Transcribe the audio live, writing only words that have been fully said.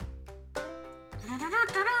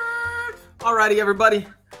Alrighty, everybody.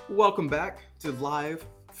 Welcome back to Live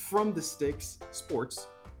from the Sticks Sports.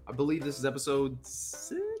 I believe this is episode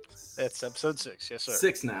six. It's episode 6, yes, sir.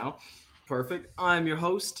 Six now. Perfect. I'm your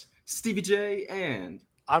host, Stevie J,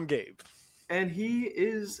 I'm Gabe. and he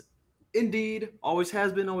is indeed, always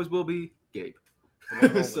has been, always will be, Gabe. The one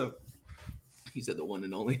and only. So he said the one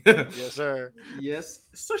and only. Yes, sir. Yes,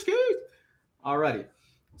 so good. Alrighty.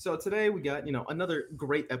 So today we got another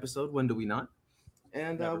great episode. When do we not?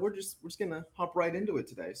 And Never. we're just gonna hop right into it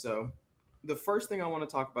today. So the first thing I want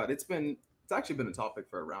to talk about, it's actually been a topic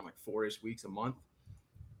for around like 4-ish weeks, a month.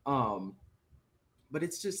 Um, but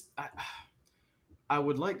it's just I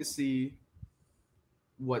would like to see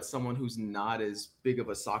what someone who's not as big of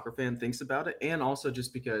a soccer fan thinks about it, and also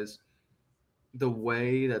just because the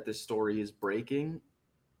way that this story is breaking,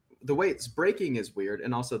 the way it's breaking is weird,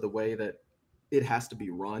 and also the way that it has to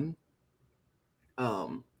be run.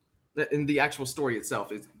 Um, in the actual story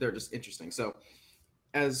itself is they're just interesting. So,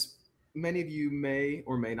 as many of you may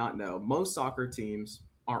or may not know, most soccer teams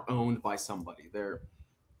are owned by somebody.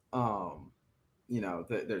 Um,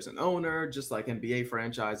 there's an owner, just like NBA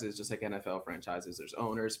franchises, just like NFL franchises. There's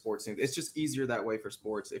owners, sports teams. It's just easier that way for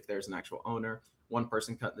sports if there's an actual owner, one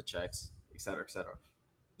person cutting the checks, et cetera, et cetera.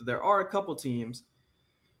 There are a couple teams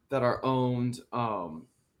that are owned,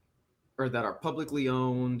 or that are publicly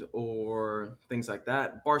owned, or things like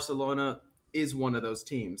that. Barcelona is one of those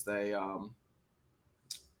teams. They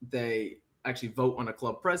actually vote on a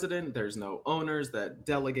club president. There's no owners that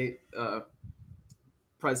delegate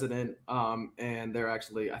president, and they're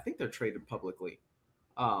actually, I think they're traded publicly.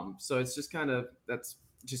 So it's just kind of, that's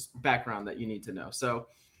just background that you need to know. So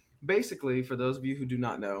basically, for those of you who do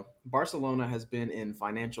not know, Barcelona has been in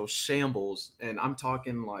financial shambles, and I'm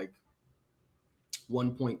talking like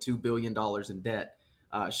 $1.2 billion in debt,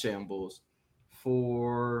 shambles,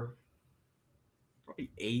 for probably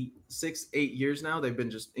 8 years now. They've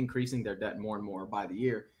been just increasing their debt more and more by the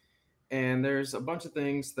year. And there's a bunch of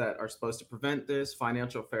things that are supposed to prevent this: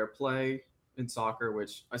 financial fair play in soccer,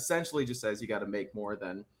 which essentially just says you got to make more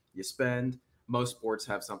than you spend. Most sports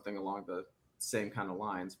have something along the same kind of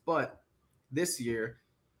lines. But this year,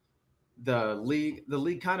 the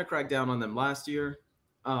league kind of cracked down on them last year,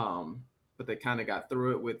 but they kind of got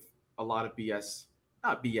through it with a lot of BS,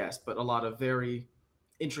 not BS, but a lot of very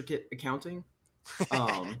intricate accounting.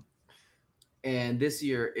 Um, and this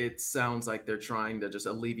year, it sounds like they're trying to just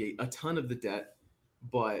alleviate a ton of the debt,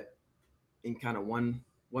 but in kind of one,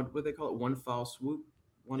 what would they call it? One foul swoop.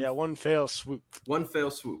 One Yeah, one fail swoop. one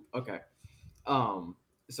fell swoop. Okay. Um,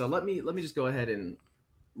 so let me just go ahead and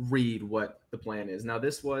read what the plan is. Now,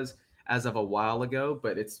 this was as of a while ago,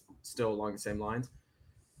 but it's still along the same lines.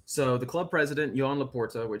 So the club president, Joan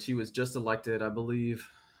Laporta, which he was just elected, I believe,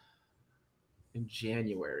 in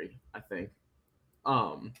January, I think.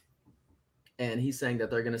 Um, and he's saying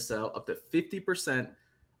that they're going to sell up to 50%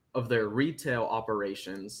 of their retail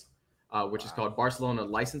operations, which is Wow. called Barcelona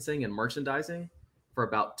Licensing and Merchandising, for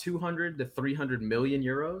about 200 to 300 million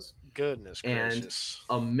euros, Goodness and gracious.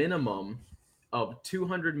 a minimum of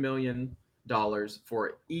 $200 million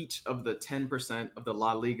for each of the 10% of the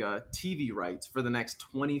La Liga TV rights for the next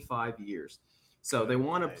 25 years. So they Good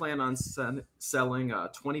want to night. plan on selling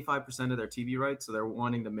 25% of their TV rights. So they're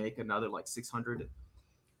wanting to make another like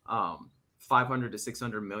 500 to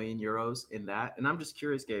 600 million euros in that. And I'm just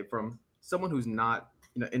curious, Gabe, from someone who's not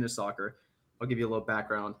into soccer, I'll give you a little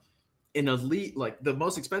background. An elite, like the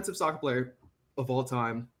most expensive soccer player of all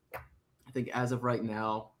time, I think as of right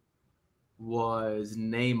now, was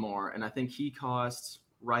Neymar, and I think he cost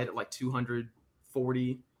right at like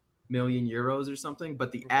 240 million euros or something.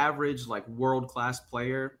 But the Okay. average like world class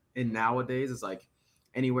player in nowadays is like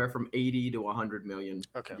anywhere from 80 to 100 million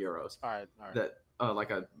Okay. euros. All right. All right. That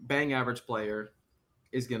like a bang average player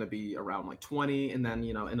is going to be around like 20, and then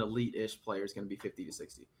an elite ish player is going to be 50 to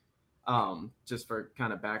 60. Just for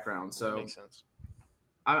kind of background. That So makes sense.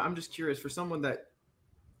 I'm just curious, for someone that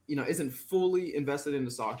isn't fully invested into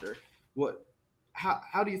soccer, what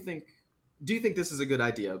how do you think this is a good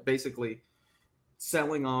idea, basically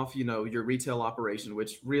selling off your retail operation,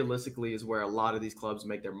 which realistically is where a lot of these clubs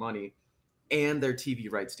make their money, and their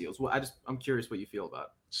TV rights deals? Well, I'm curious what you feel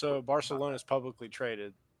So about Barcelona's that. publicly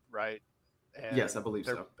traded, right? Yes, I And believe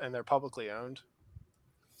they're so. and they're publicly owned.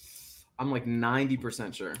 I'm like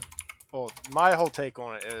 90% sure. Well, my whole take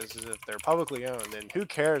on it is if they're publicly owned, then who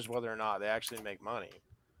cares whether or not they actually make money?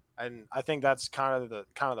 And I think that's kind of the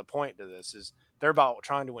point to this is they're about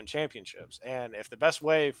trying to win championships. And if the best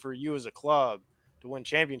way for you as a club to win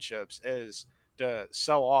championships is to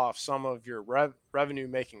sell off some of your revenue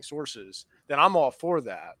making sources, then I'm all for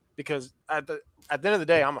that because at the end of the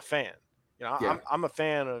day, I'm a fan. You know, Yeah. I'm a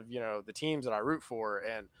fan of, you know, the teams that I root for,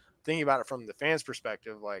 and thinking about it from the fans'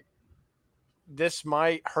 perspective, like this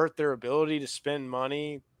might hurt their ability to spend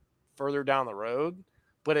money further down the road,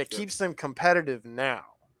 but it Yep. keeps them competitive now.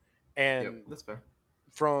 Yep. And That's fair.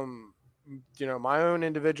 from, you know, my own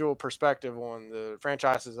individual perspective on the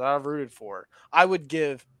franchises that I've rooted for, I would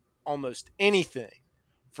give almost anything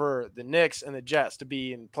for the Knicks and the Jets to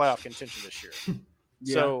be in playoff contention this year.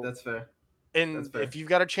 Yeah, So, that's fair. That's and fair. if you've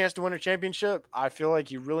got a chance to win a championship, I feel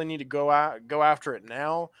like you really need to go after it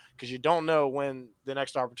now, because you don't know when the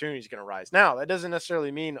next opportunity is going to rise. Now, that doesn't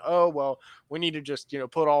necessarily mean, oh well, we need to just, you know,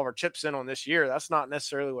 put all of our chips in on this year. That's not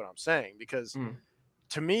necessarily what I'm saying, because Mm.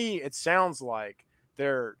 to me it sounds like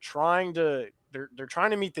they're trying to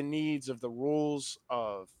meet the needs of the rules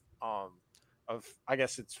um of, I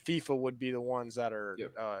guess it's FIFA would be the ones that are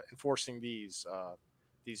Yep. enforcing these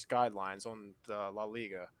guidelines on the La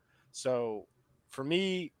Liga. So for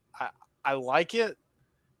me, I like it,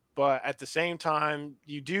 but at the same time,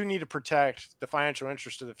 you do need to protect the financial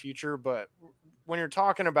interest of the future. But when you're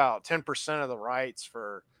talking about 10% of the rights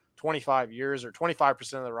for 25 years, or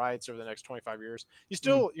 25% of the rights over the next 25 years,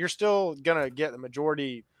 Mm. you're still going to get the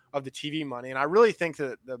majority of the TV money. And I really think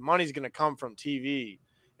that the money's going to come from TV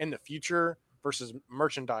in the future versus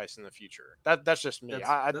merchandise in the future. That's just me. That's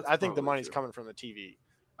I think the probably money's true. coming from the TV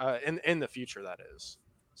in the future, that is.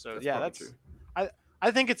 So That's yeah, probably true. I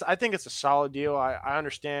I think it's a solid deal. I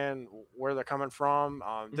understand where they're coming from.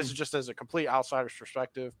 This Hmm. is just as a complete outsider's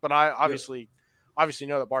perspective, but I Yep. obviously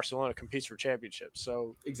know that Barcelona competes for championships.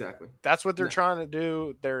 So Exactly. that's what they're No, trying to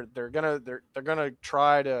do. They're gonna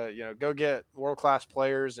try to, you know, go get world class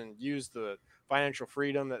players and use the financial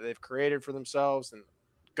freedom that they've created for themselves, and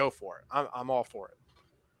go for it. I'm all for it.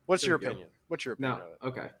 What's there your you go. opinion? What's your opinion Now, of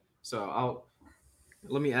it? okay. So I'll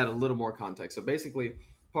let me add a little more context. So basically,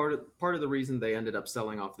 part of the reason they ended up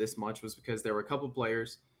selling off this much was because there were a couple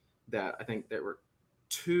players that I think there were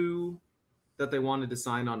two that they wanted to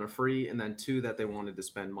sign on a free, and then two that they wanted to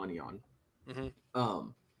spend money on. Hmm.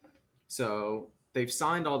 Um, so they've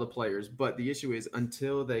signed all the players, but the issue is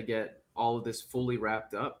until they get all of this fully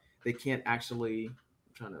wrapped up, they can't actually. I'm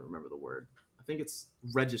trying to remember the word. I think it's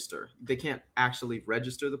register. They can't actually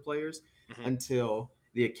register the players Hmm. until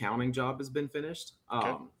the accounting job has been finished.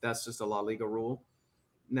 Okay. That's just a La Liga rule.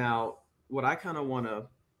 Now, what I kind of want to,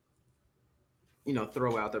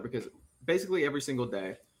 throw out there, because basically every single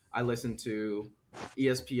day I listen to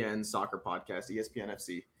ESPN soccer podcast, ESPN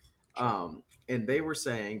FC, Sure. and they were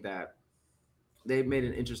saying that they made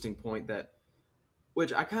an interesting point that,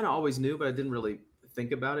 which I kind of always knew, but I didn't really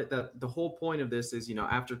think about it. That the whole point of this is,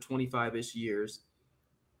 after 25-ish years,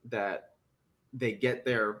 that they get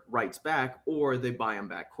their rights back or they buy them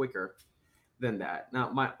back quicker than that. Now,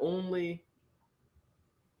 my only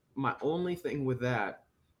thing with that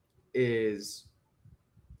is,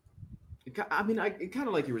 I mean, kind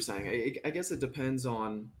of like you were saying, I guess it depends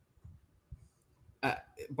on. Uh,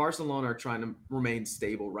 Barcelona are trying to remain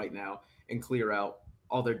stable right now and clear out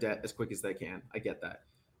all their debt as quick as they can. I get that.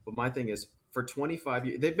 But my thing is, for 25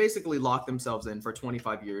 years, they basically locked themselves in for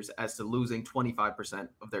 25 years as to losing 25%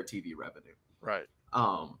 of their TV revenue. Right.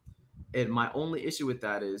 Um, and my only issue with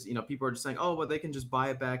that is, people are just saying, oh, well, they can just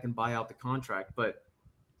buy it back and buy out the contract. But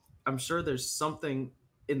I'm sure there's something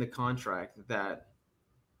in the contract that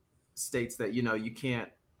states that, you can't,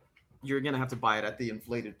 you're going to have to buy it at the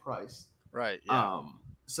inflated price. Right. Yeah.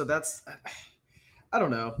 So that's, I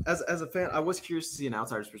don't know. As a fan, I was curious to see an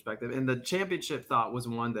outsider's perspective, and the championship thought was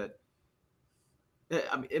one that,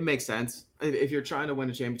 I mean, it makes sense. If you're trying to win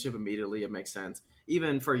a championship immediately, it makes sense.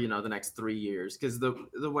 Even for the next 3 years, because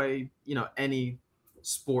the way any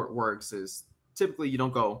sport works is typically you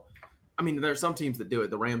don't go. I mean, there are some teams that do it.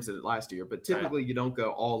 The Rams did it last year, but Right. typically you don't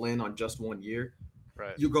go all in on just one year.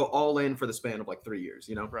 Right. You go all in for the span of like 3 years.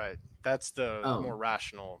 Right. That's the more Um,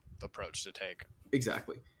 rational approach to take.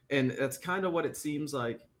 exactly, and that's kind of what it seems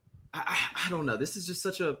like. I don't know. This is just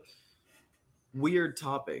such a weird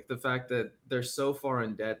topic. The fact that they're so far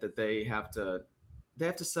in debt that they have to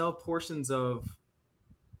sell portions of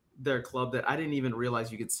their club that I didn't even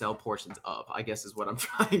realize you could sell portions of. I guess is what I'm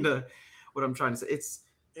trying to say. It's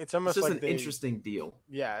It's almost just like an interesting deal.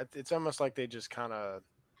 it's almost like they just kind of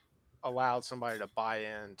allowed somebody to buy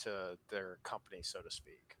into their company, so to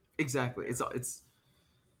speak. Exactly. It's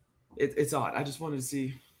odd. I just wanted to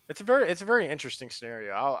see. It's a very interesting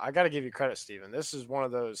scenario. I got to give you credit, Steven. This is one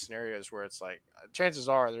of those scenarios where it's like, chances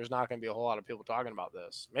are there's not going to be a whole lot of people talking about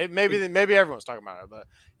this. Maybe everyone's talking about it, but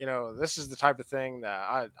this is the type of thing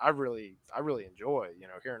that I really enjoy.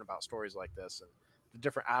 Hearing about stories like this and the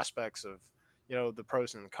different aspects of the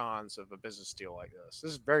pros and the cons of a business deal like this.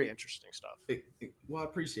 This is very interesting stuff. Well, I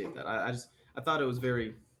appreciate that. I just I thought it was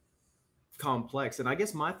very complex. And I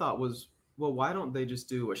guess my thought was, well, why don't they just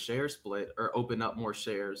do a share split or open up more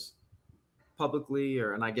shares publicly?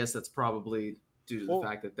 Or and I guess that's probably due to the Well,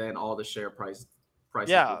 fact that then all the prices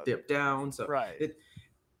yeah, would dip down. So right. it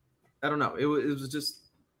I don't know. It was just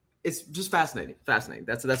it's just fascinating. Fascinating.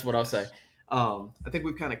 That's what I'll say. I think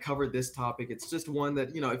we've kind of covered this topic. It's just one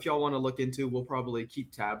that if y'all want to look into, we'll probably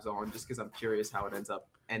keep tabs on, just because I'm curious how it ends up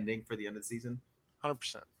ending for the end of the season.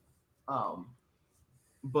 100%. Um,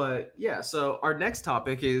 but yeah, so our next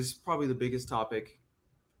topic is probably the biggest topic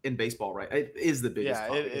in baseball, right? It is the biggest Yeah,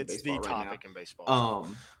 topic in it's the baseball right now. topic in baseball.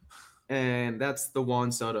 Um, and that's the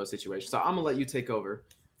Juan Soto situation. So I'm gonna let you take over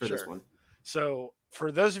for this Sure. one. So,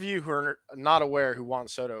 for those of you who are not aware who Juan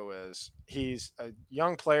Soto is, he's a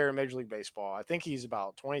young player in Major League Baseball. I think he's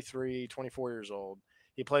about 23, 24 years old.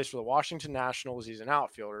 He plays for the Washington Nationals. He's an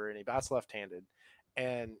outfielder and he bats left handed.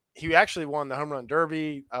 And he actually won the home run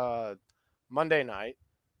derby Monday night,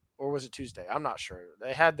 or was it Tuesday? I'm not sure.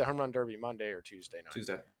 They had the home run derby Monday or Tuesday night.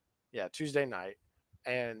 Tuesday. Yeah, Tuesday night.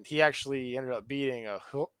 And he actually ended up beating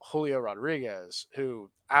Julio Rodriguez, who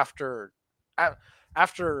after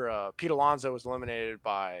Pete Alonso was eliminated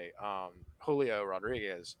by Julio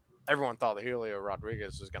Rodriguez, everyone thought that Julio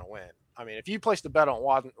Rodriguez was going to win. I mean, if you placed a bet on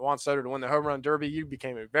Juan Soto to win the home run derby, you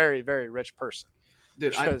became a very, very rich person,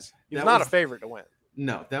 Dude, because he was not a favorite to win.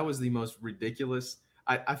 No, that was the most ridiculous.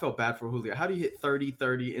 I felt bad for Julio. How do you hit 30,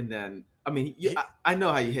 30, and then I mean, I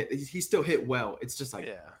know how you hit. He still hit well. It's just like,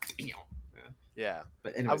 yeah, yeah.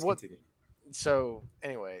 But anyways, continue. So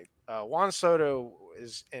anyway, Juan Soto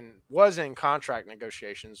was in contract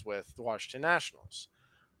negotiations with the Washington Nationals.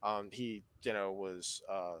 He was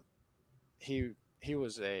he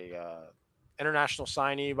was a international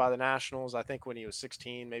signee by the Nationals. I think when he was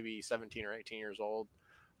 16, maybe 17 or 18 years old.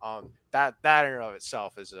 That in and of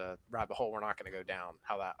itself is a rabbit hole we're not going to go down,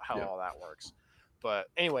 how all that works. But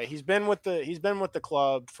anyway, he's been with the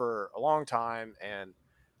club for a long time, and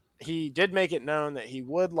he did make it known that he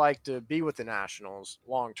would like to be with the Nationals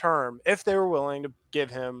long term if they were willing to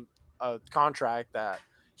give him a contract that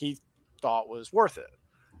he thought was worth it.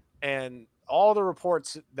 And all the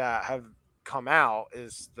reports that have come out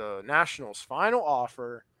is the Nationals' final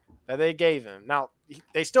offer that they gave him. Now,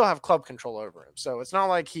 they still have club control over him, so it's not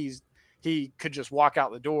like he could just walk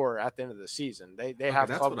out the door at the end of the season. They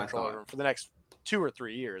have club control over him for the next 2 or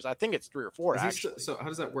 3 years. I think it's 3 or 4 actually. So how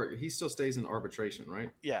does that work? He still stays in arbitration, right?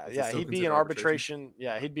 Yeah, he'd be in arbitration.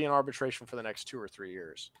 Yeah, he'd be in arbitration for the next 2 or 3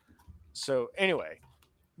 years. So anyway,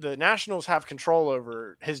 the Nationals have control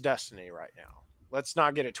over his destiny right now. Let's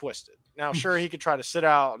not get it twisted. Now, sure, he could try to sit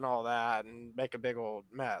out and all that and make a big old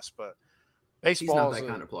mess, but baseball he's not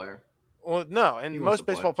that kind of player. Well, no, and most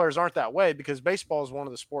baseball players aren't that way, because baseball is one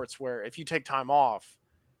of the sports where if you take time off,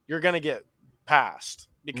 you're going to get passed,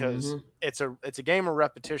 because it's a game of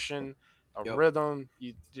repetition, rhythm.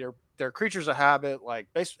 They're creatures of habit. Like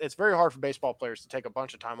it's very hard for baseball players to take a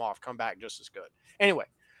bunch of time off, come back just as good. Anyway,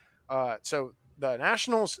 so the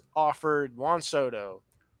Nationals offered Juan Soto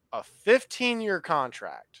a 15-year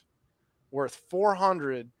contract worth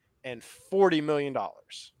 $440 million.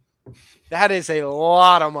 That is a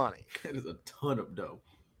lot of money. That is a ton of dough.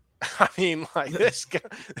 I mean, like this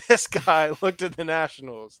guy looked at the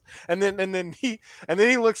Nationals, and then he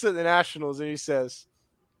looks at the Nationals and he says,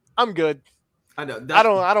 "I'm good. I know. I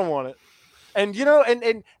don't want it." And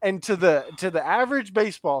and to the average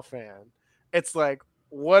baseball fan, it's like,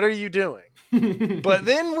 what are you doing? But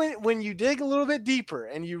then when you dig a little bit deeper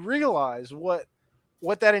and you realize what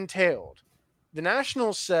that entailed, the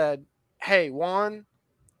Nationals said, "Hey, Juan,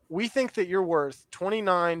 we think that you're worth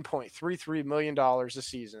 $29.33 million a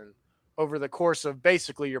season over the course of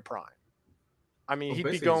basically your prime." I mean, he'd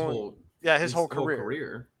be going his whole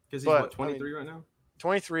career. Because he's 23 right now?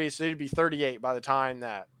 23, so he'd be 38 by the time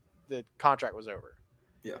that the contract was over.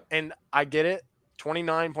 Yeah. And I get it.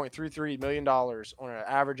 $29.33 million on an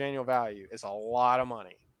average annual value is a lot of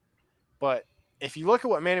money. But if you look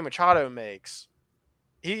at what Manny Machado makes,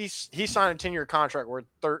 he signed a 10-year contract worth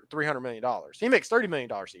 $300 million. He makes $30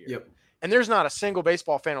 million a year. Yep. And there's not a single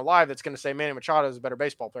baseball fan alive that's going to say Manny Machado is a better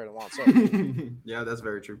baseball player than Juan Soto. Yeah, that's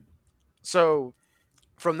very true. So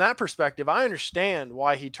from that perspective, I understand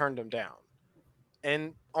why he turned him down.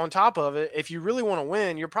 And on top of it, if you really want to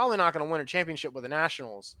win, you're probably not going to win a championship with the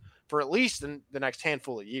Nationals for at least the next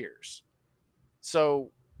handful of years.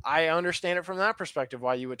 So I understand it from that perspective,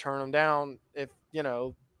 why you would turn him down if,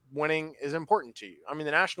 winning is important to you. I mean,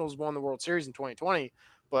 the Nationals won the World Series in 2020,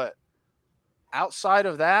 but outside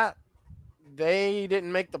of that, they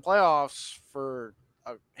didn't make the playoffs for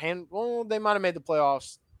they might have made the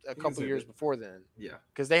playoffs a You can couple say years that. before then Yeah,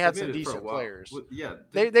 because they they've had made some it for a decent while. players. Yeah,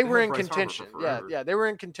 They were had in Bryce Harper for contention. Yeah, forever. yeah, they were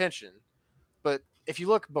in contention. But if you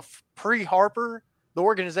look pre Harper, the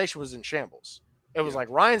organization was in shambles. It was Yeah, like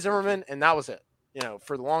Ryan that's very true. Zimmerman, and that was it.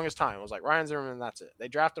 For the longest time, it was like Ryan Zimmerman, and that's it. They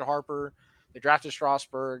drafted Harper, they drafted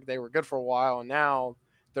Strasburg. They were good for a while, and now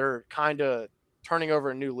they're kind of turning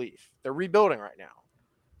over a new leaf. They're rebuilding right now.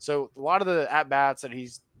 So a lot of the at bats that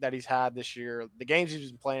he's had this year, the games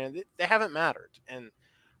he's been playing, they haven't mattered. And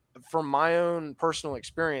from my own personal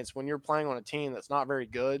experience, when you're playing on a team that's not very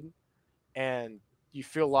good, and you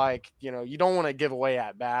feel like you don't want to give away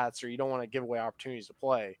at bats or you don't want to give away opportunities to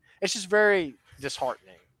play, it's just very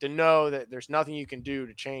disheartening to know that there's nothing you can do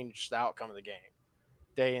to change the outcome of the game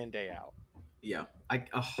day in day out. Yeah,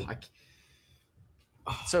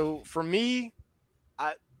 So for me,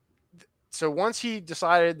 I so once he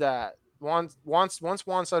decided that once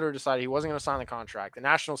Juan Soto decided he wasn't going to sign the contract, the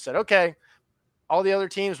Nationals said, okay, all the other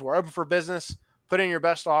teams were open for business, put in your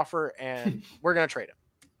best offer, and we're going to trade him.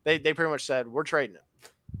 They pretty much said, we're trading him.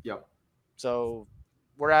 Yep. So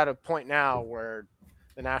we're at a point now where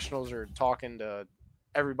the Nationals are talking to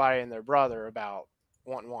everybody and their brother about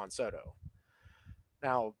wanting Juan Soto.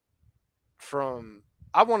 Now,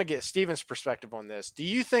 I want to get Steven's perspective on this. Do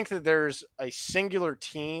you think that there's a singular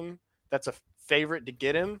team that's a favorite to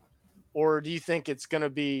get him? Or do you think it's going to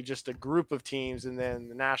be just a group of teams and then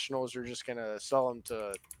the Nationals are just going to sell him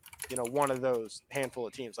to, one of those handful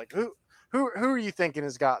of teams? Like who are you thinking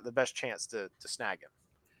has got the best chance to snag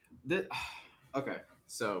him? Okay,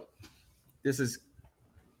 so this is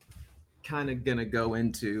kind of gonna go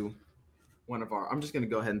into one of our. I'm just gonna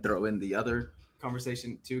go ahead and throw in the other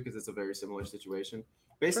conversation too because it's a very similar situation.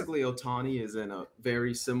 Basically, Otani is in a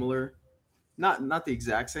very similar, not the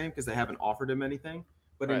exact same because they haven't offered him anything,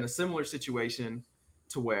 but in Right. a similar situation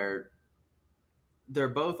to where they're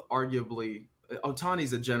both arguably.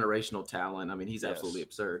 Otani's a generational talent. I mean, he's absolutely Yes.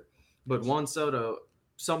 absurd. But Juan Soto,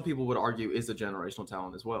 some people would argue, is a generational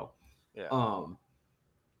talent as well. Yeah.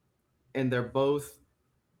 And they're both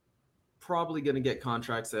probably going to get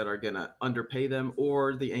contracts that are going to underpay them,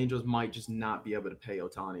 or the Angels might just not be able to pay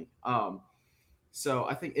Otani. So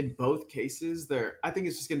I think in both cases, I think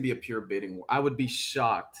it's just going to be a pure bidding war. I would be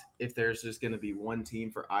shocked if there's just going to be one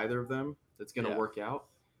team for either of them that's going to work out.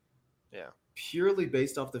 Yeah. Purely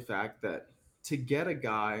based off the fact that to get a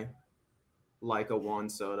guy like a Juan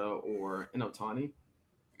Soto or an Otani,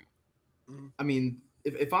 I mean,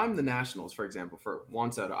 if I'm the Nationals, for example, for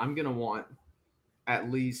Juan Soto, I'm going to want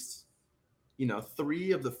at least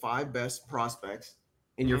 3 of the 5 best prospects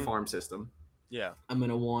in your farm system. Yeah. I'm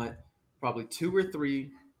going to want probably 2 or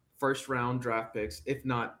 3 first round draft picks, if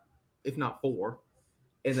not 4.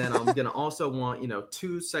 And then I'm going to also want,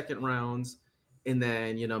 2 second rounds and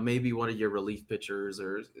then, maybe one of your relief pitchers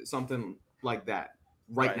or something like that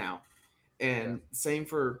right now. And same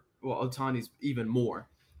for, Otani's even more.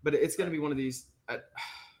 But it's going to be one of these.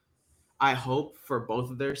 I hope for both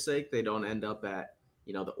of their sake they don't end up at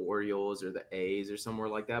the Orioles or the A's or somewhere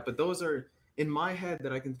like that. But those are in my head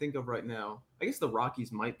that I can think of right now. I guess the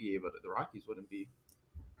Rockies might be able to. The Rockies wouldn't be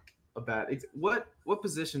a bad. What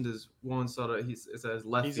position does Juan Soto? He's as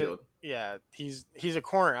left field. He's a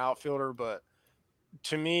corner outfielder, but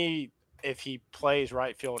to me, if he plays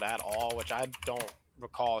right field at all, which I don't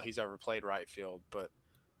recall he's ever played right field, but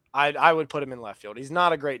I would put him in left field. He's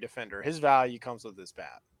not a great defender. His value comes with his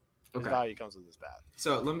bat. His value comes with his bat.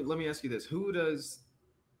 So let me ask you this: who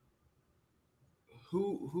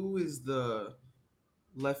is the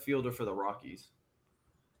left fielder for the Rockies?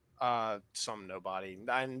 Some nobody,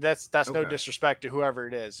 and that's no disrespect to whoever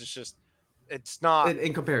it is. It's just it's not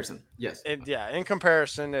in comparison. Yes. In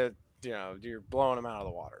comparison, you're blowing them out of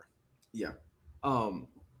the water. Yeah.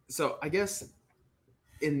 So I guess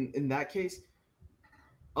in that case,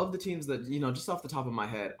 of the teams that just off the top of my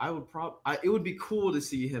head, I would it would be cool to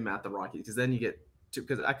see him at the Rockies because then you get to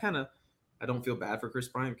because I don't feel bad for Chris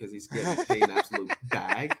Bryant because he's getting paid an absolute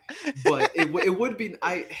bag, but it would be.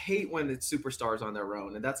 I hate when it's superstars on their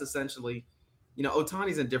own, and that's essentially,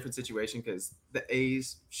 Otani's in a different situation because the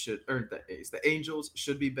Angels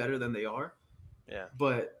should be better than they are. Yeah.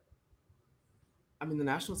 But I mean, the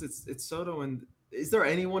Nationals, it's Soto, and is there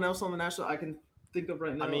anyone else on the Nationals I can think of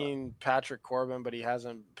right now? I mean, Patrick Corbin, but he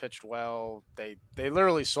hasn't pitched well. They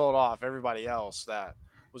literally sold off everybody else that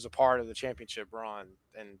was a part of the championship run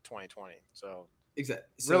in 2020. So exactly,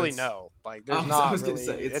 there's not really.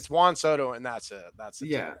 It's Juan Soto, and that's it. That's it.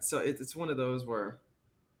 Yeah, so it's one of those where,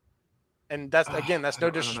 and that's no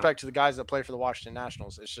disrespect to the guys that play for the Washington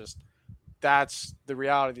Nationals. It's just that's the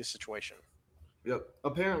reality of the situation. Yep.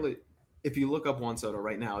 Apparently, if you look up Juan Soto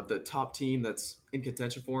right now, the top team that's in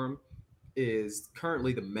contention for him is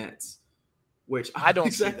currently the Mets, which I'm I not don't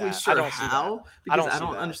see exactly that. I sure don't see that. how, I because don't I see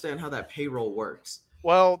don't that. understand how that payroll works.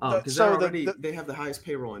 Well, Because so the they have the highest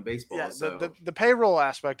payroll in yeah, baseball. So the payroll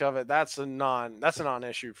aspect of it, that's a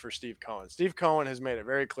non-issue for Steve Cohen. Steve Cohen has made it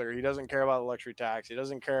very clear he doesn't care about the luxury tax. He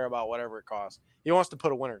doesn't care about whatever it costs. He wants to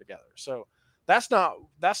put a winner together. So that's not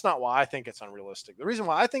why I think it's unrealistic. The reason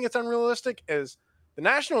why I think it's unrealistic is the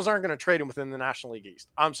Nationals aren't going to trade him within the National League East.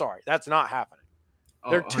 I'm sorry, that's not happening. oh,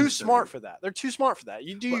 They're too 100% agree. smart for that. They're too smart for that.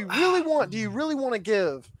 Do But you really want to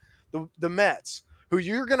give the Mets, who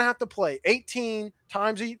you're going to have to play 18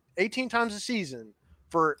 times a season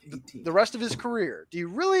for 18. the rest of his career? Do you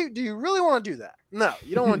really want to do that? No,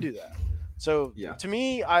 you don't want to do that. So Yeah. to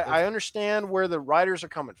me, I understand where the writers are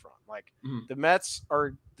coming from. Like Mhm. the Mets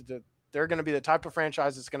they're going to be the type of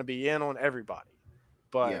franchise that's going to be in on everybody.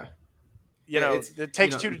 But Yeah, it's it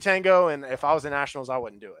takes two to tango, and if I was the Nationals, I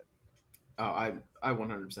wouldn't do it. Oh, I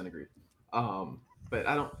 100% agree. But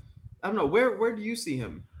I don't know where do you see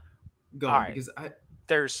him All going? right. Because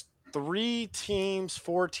There's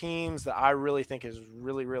 4 teams that I really think is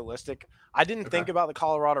really realistic. I didn't Okay. think about the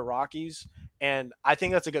Colorado Rockies, and I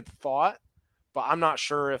think that's a good thought, but I'm not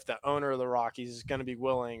sure if the owner of the Rockies is going to be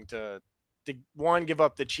willing to one, give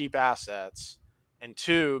up the cheap assets, and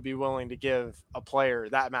two, be willing to give a player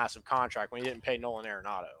that massive contract when he didn't pay Nolan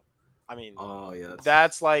Arenado. I mean, oh yeah,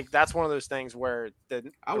 that's one of those things where I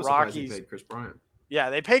the was surprised he Rockies, paid Chris Bryant. yeah,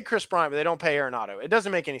 they paid Chris Bryant, but they don't pay Arenado. It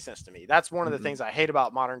doesn't make any sense to me. That's one of the Mm-mm. things I hate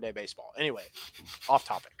about modern day baseball. Anyway, off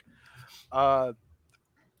topic. Uh,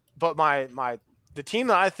 but the team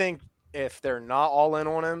that I think, if they're not all in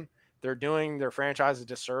on him, they're doing their franchise a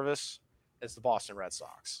disservice, is the Boston Red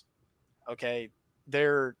Sox. Okay,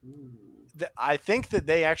 I think that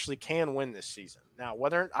they actually can win this season. Now,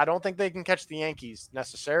 I don't think they can catch the Yankees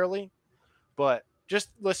necessarily, but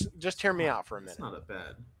just hear me out for a It's minute. not a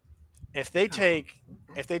bad. If they Kind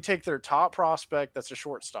of. take their top prospect, that's a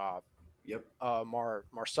shortstop, Yep.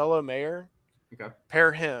 Marcelo Mayer, Okay.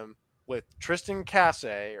 pair him with Tristan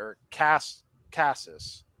Cassis,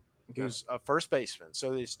 Okay. who's a first baseman.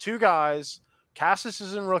 So these two guys, Cassis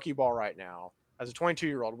is in rookie ball right now as a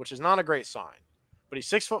 22-year-old, which is not a great sign. But he's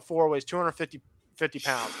 6'4", weighs 250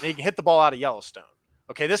 pounds, and he can hit the ball out of Yellowstone.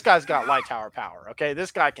 Okay, this guy's got light tower power. Okay,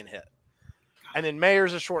 this guy can hit. And then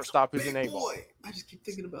Mayer's a shortstop who's an A-ball. Boy, I just keep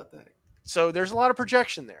thinking about that. So there's a lot of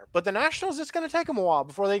projection there. But the Nationals, it's going to take them a while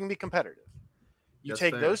before they can be competitive. You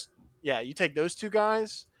take those two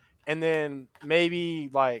guys, and then maybe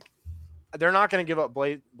they're not going to give up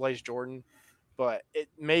Blaze Jordan, but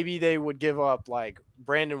maybe they would give up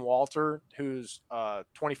Brandon Walter, who's a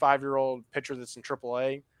 25-year-old pitcher that's in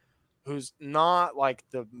AAA, who's not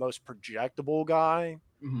the most projectable guy,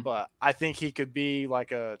 Mm-hmm. but I think he could be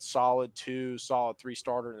a solid 2, solid 3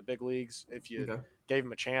 starter in the big leagues if you gave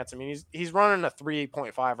him a chance. I mean, he's running a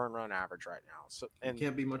 3.5 earned run average right now. So it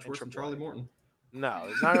can't be much worse than Charlie Morton. No,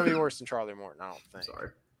 it's not going to be worse than Charlie Morton, I don't think. Sorry.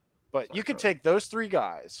 But you could take those 3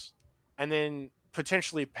 guys and then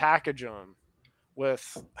potentially package them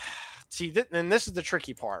with and this is the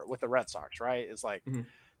tricky part with the Red Sox, right? It's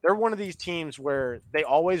they're one of these teams where they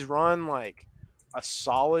always run a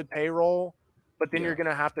solid payroll, but then you're going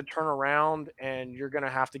to have to turn around and you're going to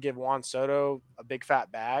have to give Juan Soto a big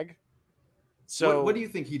fat bag. So what do you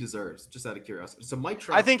think he deserves? Just out of curiosity. So Mike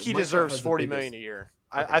Trout, I think he deserves $40 million a year.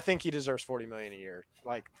 Okay. I think he deserves $40 million a year.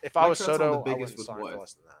 If I was Soto, I wouldn't sign for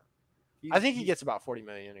less than that. I think he gets about $40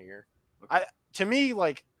 million a year. Okay. To me,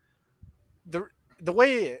 the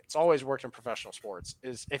way it's always worked in professional sports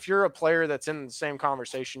is if you're a player that's in the same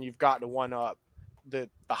conversation, you've got to one up the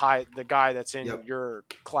guy that's in your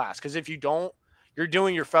class. Because if you don't, you're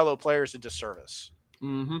doing your fellow players a disservice.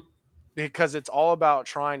 Mm-hmm. Because it's all about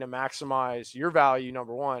trying to maximize your value,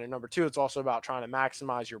 number one, and number two, it's also about trying to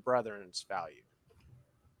maximize your brethren's value.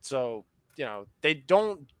 So they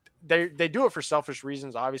do it for selfish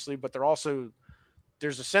reasons, obviously, but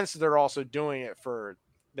there's a sense that they're also doing it for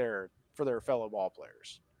their fellow ball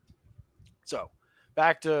players. So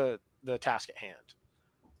back to the task at hand.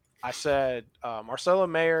 I said Marcelo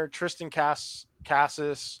Mayer, Tristan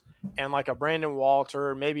Cassis, and a Brandon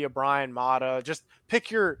Walter, maybe a Brian Mata. Just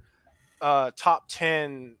pick your top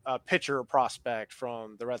 10 pitcher prospect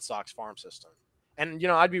from the Red Sox farm system. And,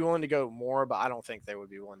 I'd be willing to go more, but I don't think they would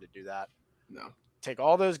be willing to do that. No. Take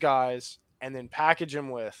all those guys and then package them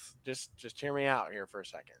with, just hear me out here for a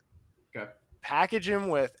second. Okay. Package him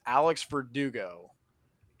with Alex Verdugo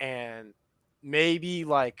and maybe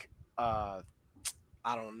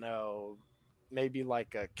I don't know, maybe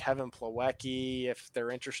a Kevin Plawecki if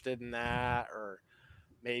they're interested in that, or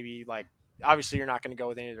maybe obviously you're not going to go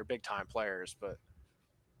with any of their big time players, but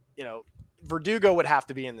Verdugo would have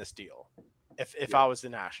to be in this deal if I was the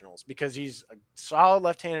Nationals, because he's a solid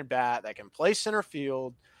left-handed bat that can play center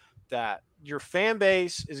field, that your fan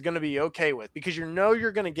base is going to be okay with, because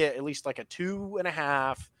you're going to get at least like a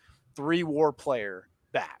 2.5, 3 WAR player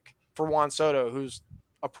back for Juan Soto, who's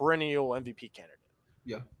a perennial MVP candidate.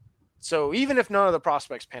 Yeah. So even if none of the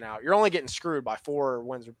prospects pan out, you're only getting screwed by 4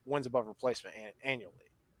 wins above replacement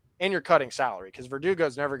annually, and you're cutting salary because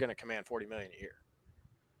Verdugo's never going to command $40 million a year.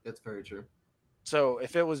 That's very true. So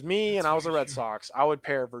if it was me and I was the Red Sox, I would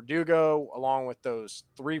pair Verdugo along with those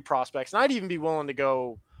 3 prospects, and I'd even be willing to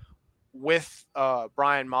go with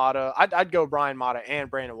Brian Mata. I'd go Brian Mata and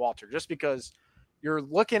Brandon Walter, just because you're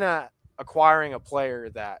looking at acquiring a player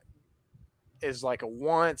that is like a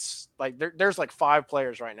once, like there's like 5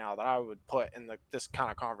 players right now that I would put in this kind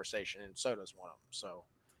of conversation, and Soto's one of them. So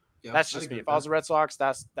yeah, that's just me. If I was the Red Sox,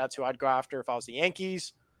 that's who I'd go after. If I was the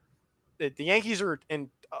Yankees, the Yankees are in.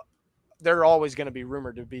 They're always going to be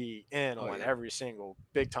rumored to be in on every single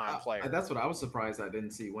big time player. That's what I was surprised I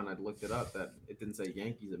didn't see when I looked it up, that it didn't say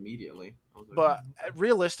Yankees immediately. But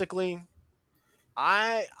realistically,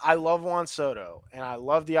 I love Juan Soto, and I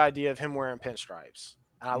love the idea of him wearing pinstripes,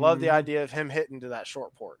 and I love the idea of him hitting to that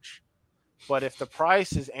short porch. But if the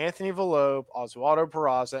price is Anthony Volpe, Oswaldo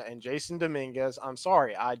Peraza, and Jason Dominguez, I'm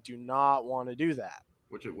sorry, I do not want to do that.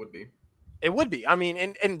 Which it would be. It would be. I mean,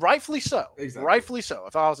 and rightfully so. Exactly. Rightfully so.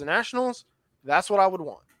 If I was the Nationals, that's what I would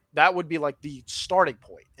want. That would be like the starting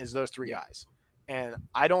point, is those 3 guys. And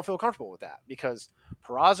I don't feel comfortable with that, because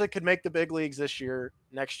Peraza could make the big leagues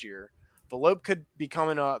next year. Volpe could be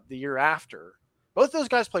coming up the year after. Both those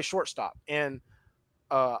guys play shortstop. And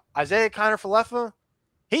Isaiah Kiner-Falefa,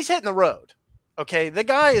 he's hitting the road. Okay, the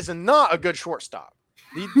guy is not a good shortstop.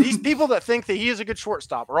 These people that think that he is a good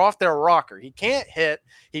shortstop are off their rocker. He can't hit.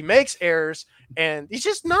 He makes errors, and he's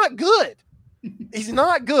just not good. He's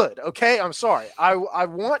not good. Okay, I'm sorry. I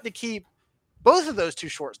want to keep both of those 2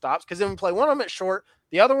 shortstops, because then we play one of them at short,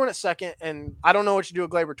 the other one at second, and I don't know what you do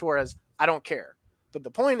with Gleyber Torres. I don't care. But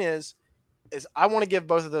the point is I want to give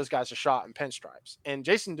both of those guys a shot in pinstripes. And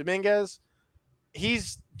Jason Dominguez,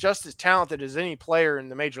 he's just as talented as any player in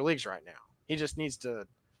the major leagues right now. He just needs to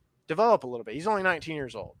develop a little bit. He's only 19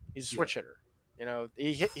 years old. He's a switch hitter. You know,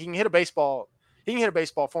 he can hit a baseball. He can hit a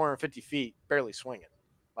baseball 450 feet, barely swinging.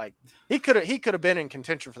 Like he could have been in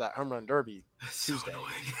contention for that home run derby Tuesday.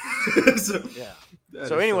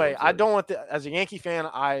 So anyway, I don't want as a Yankee fan,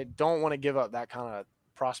 I don't want to give up that kind of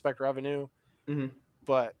prospect revenue. Mm-hmm.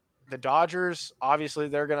 But the Dodgers, obviously,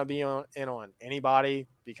 they're going to be in on anybody,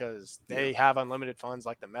 because they have unlimited funds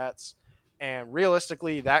like the Mets. And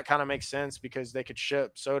realistically, that kind of makes sense, because they could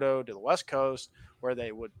ship Soto to the West Coast, where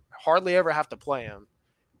they would hardly ever have to play him.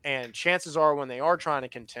 And chances are, when they are trying to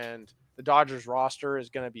contend, the Dodgers roster is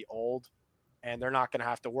going to be old, and they're not going to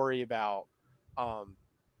have to worry about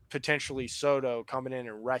potentially Soto coming in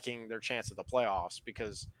and wrecking their chance at the playoffs,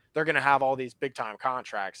 because they're going to have all these big time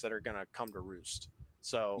contracts that are going to come to roost.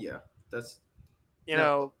 So that's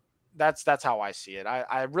that's how I see it.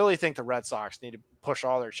 I really think the Red Sox need to push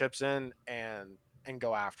all their chips in and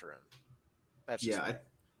go after him. That's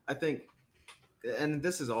I think, and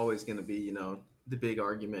this is always going to be, you know, the big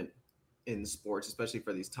argument in sports, especially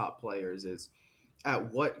for these top players, is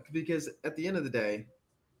because at the end of the day,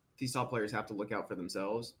 these top players have to look out for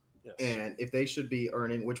themselves. Yes. And if they should be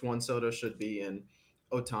earning, which Juan Soto should be, and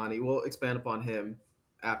Ohtani, we'll expand upon him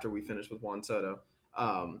after we finish with Juan Soto.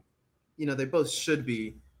 You know, they both should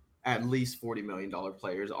be at least $40 million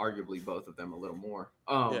players, arguably both of them a little more.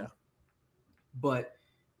 But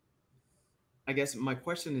I guess my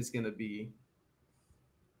question is going to be,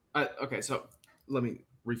 okay, so let me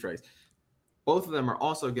rephrase. Both of them are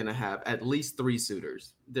also going to have at least 3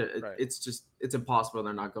 suitors. Right. It's impossible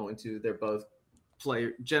they're not going to. They're both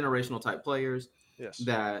generational type players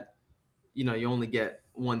that, you know, you only get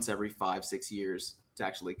once every 5-6 years to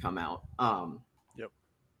actually come out.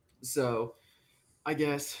 So I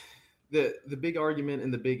guess the big argument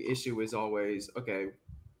and the big issue is always, okay,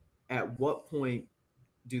 at what point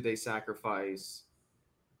do they sacrifice,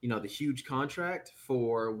 you know, the huge contract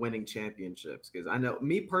for winning championships? Because I know,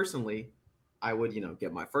 me personally, I would, you know,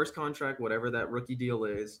 get my first contract, whatever that rookie deal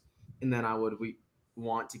is, and then we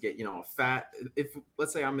want to get, you know, if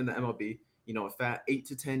let's say I'm in the MLB, you know, a fat 8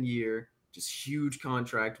 to 10 year, just huge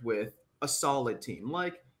contract with a solid team.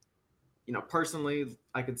 Like, you know, personally,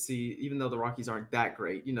 I could see, even though the Rockies aren't that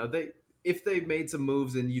great, you know, if they made some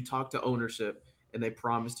moves and you talk to ownership and they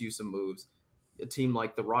promised you some moves, a team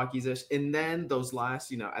like the Rockies-ish, and then those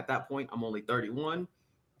last, you know, at that point, I'm only 31,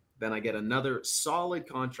 then I get another solid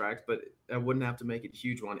contract, but I wouldn't have to make it a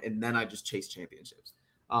huge one, and then I just chase championships.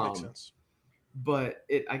 Makes sense. But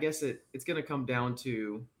I guess it's going to come down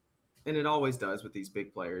to, and it always does with these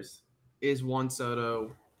big players, is Juan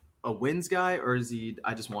Soto a wins guy, or is he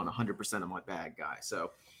I just want 100% of my bag guy?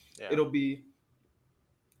 So Yeah. it'll be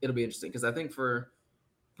interesting because I think for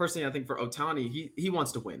personally, I think for Otani, he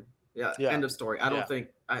wants to win. Yeah, Yeah. end of story. I don't Yeah. think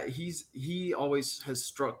he always has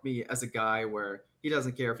struck me as a guy where he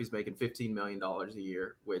doesn't care if he's making $15 million a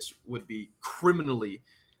year, which would be criminally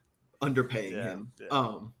underpaying Yeah. him.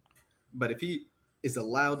 Yeah. But if he is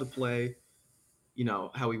allowed to play,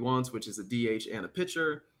 how he wants, which is a DH and a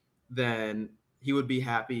pitcher, then he would be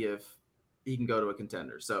happy if he can go to a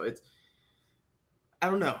contender. So I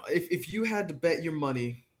don't know. If you had to bet your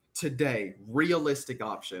money today, realistic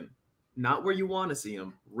option, not where you want to see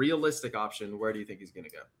him, realistic option, where do you think he's going to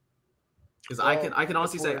go? Because Well, I can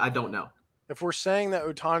honestly say I don't know. If we're saying that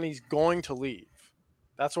Otani's going to leave,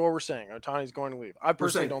 that's what we're saying. Otani's going to leave. I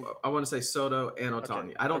personally don't. I want to say Soto and Otani.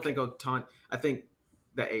 Okay, I don't okay. think Otani. I think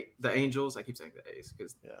the Angels. I keep saying the A's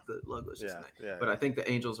because Yeah. the logo is just nice. Yeah. But I think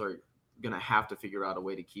the Angels are gonna have to figure out a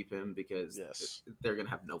way to keep him because Yes. they're gonna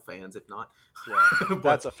have no fans if not. Yeah,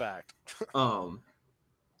 that's a fact.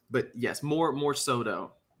 But yes, more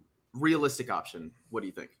Soto. Realistic option. What do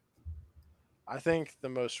you think? I think the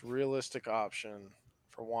most realistic option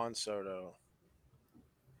for Juan Soto,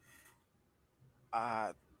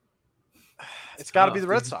 it's got to be the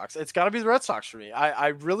Red Sox. It's got to be the Red Sox for me. I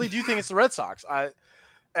really do think it's the Red Sox. I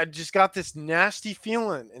just got this nasty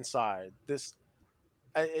feeling inside. It's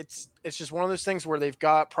just one of those things where they've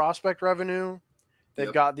got prospect revenue,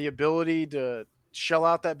 they've got the ability to shell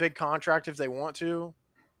out that big contract if they want to,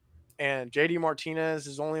 and JD Martinez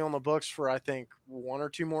is only on the books for I think 1 or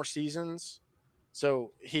 2 more seasons,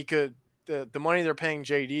 so he could the money they're paying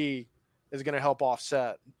JD is going to help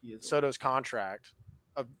offset Soto's contract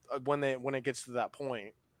when it gets to that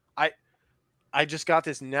point. I just got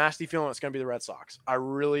this nasty feeling it's going to be the Red Sox. I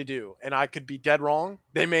really do, and I could be dead wrong.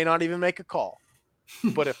 They may not even make a call.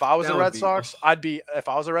 But if I was a Red Sox, I'd be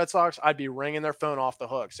ringing their phone off the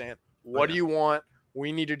hook saying, "What do you want?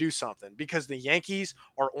 We need to do something," because the Yankees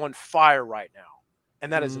are on fire right now.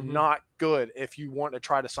 And that is not good if you want to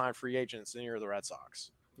try to sign free agents and you're the Red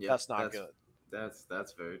Sox. Yeah, that's not good.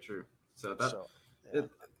 That's very true. So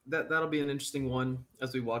that'll be an interesting one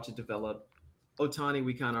as we watch it develop. Otani,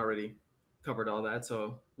 we kind of already covered all that,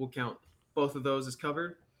 so we'll count both of those as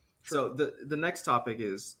covered. Sure. So the next topic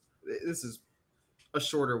is a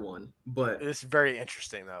shorter one, but it's very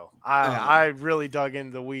interesting though. I really dug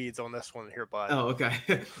into the weeds on this one here, bud. Oh,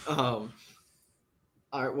 okay. All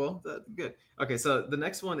right. Well, good. Okay. So the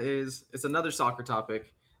next one it's another soccer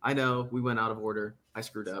topic. I know we went out of order. I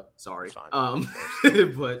screwed up. Sorry.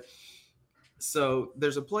 But so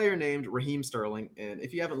there's a player named Raheem Sterling, and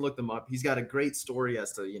if you haven't looked him up, he's got a great story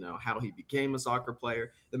as to how he became a soccer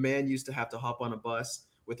player. The man used to have to hop on a bus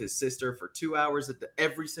with his sister for 2 hours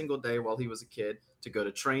every single day while he was a kid to go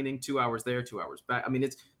to training, 2 hours there, 2 hours back. I mean,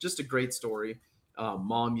 it's just a great story.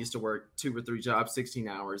 Mom used to work 2 or 3 jobs, 16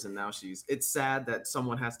 hours, and now it's sad that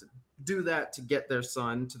someone has to do that to get their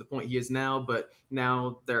son to the point he is now, but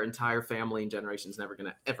now their entire family and generation is never going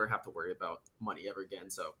to ever have to worry about money ever again.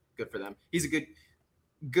 So good for them. He's a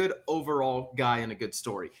good overall guy and a good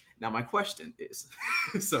story. Now, my question is,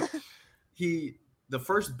 so the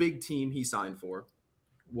first big team he signed for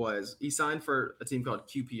he signed for a team called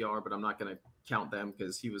QPR, but I'm not going to count them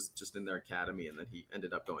because he was just in their academy and then he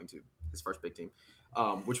ended up going to his first big team,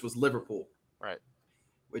 which was Liverpool, right?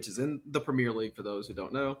 Which is in the Premier League for those who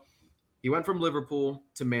don't know. He went from Liverpool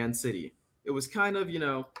to Man City. It was kind of,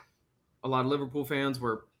 a lot of Liverpool fans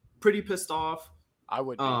were pretty pissed off. I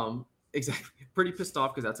would be. Exactly. Pretty pissed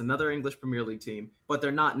off because that's another English Premier League team, but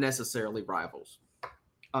they're not necessarily rivals.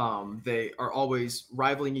 They are always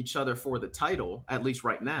rivaling each other for the title, at least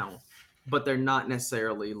right now, but they're not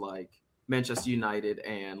necessarily like Manchester United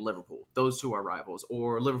and Liverpool. Those two are rivals,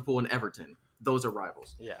 or Liverpool and Everton. Those are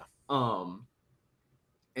rivals. Yeah.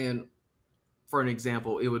 And for an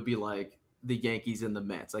example, it would be like the Yankees and the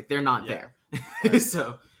Mets. Like they're not there.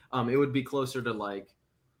 So, it would be closer to like,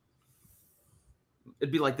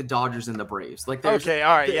 it'd be like the Dodgers and the Braves. Like okay,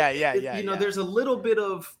 all right, yeah. There's a little bit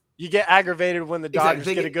of. You get aggravated when the Dodgers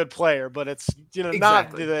get a good player, but it's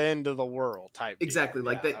not to the end of the world type. Exactly.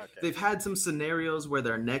 Like they've had some scenarios where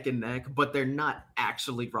they're neck and neck, but they're not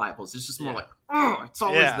actually rivals. It's just more like, it's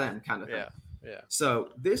always them kind of thing. Yeah. So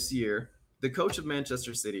this year, the coach of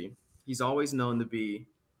Manchester City, he's always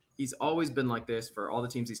been like this for all the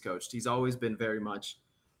teams he's coached. He's always been very much,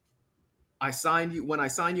 I sign you. When I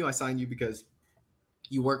sign you because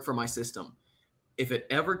you work for my system. If it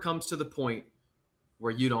ever comes to the point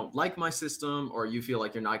where you don't like my system or you feel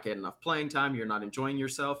like you're not getting enough playing time, you're not enjoying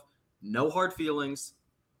yourself, no hard feelings,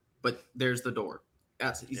 but there's the door.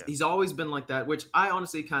 Yeah. He's always been like that, which I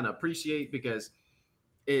honestly kind of appreciate because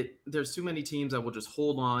there's too many teams that will just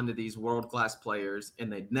hold on to these world class players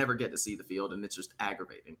and they never get to see the field, and it's just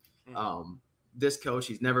aggravating. This coach,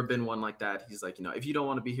 he's never been one like that. He's like, if you don't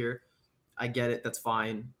want to be here, I get it. That's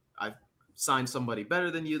fine. I've signed somebody better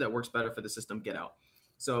than you that works better for the system. Get out.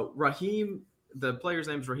 So Raheem, the player's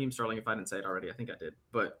name is Raheem Sterling. If I didn't say it already, I think I did.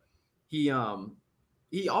 But he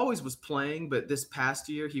always was playing, but this past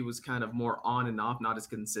year he was kind of more on and off, not as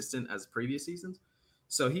consistent as previous seasons.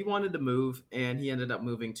 So he wanted to move, and he ended up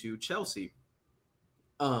moving to Chelsea,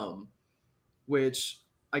 which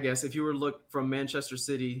I guess if you were to look from Manchester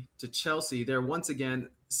City to Chelsea, they're once again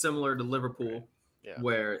similar to Liverpool,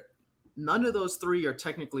 where none of those three are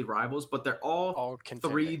technically rivals, but they're all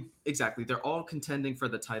three. Exactly. They're all contending for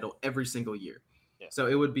the title every single year. Yeah. So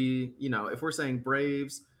it would be, if we're saying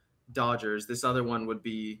Braves, Dodgers, this other one would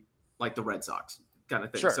be like the Red Sox kind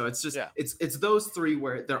of thing. Sure. So it's just, it's those three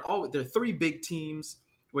where they're three big teams,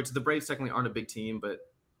 which the Braves technically aren't a big team, but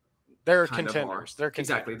they're contenders. They're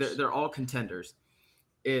contenders. Exactly. They're all contenders.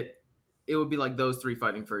 It would be like those three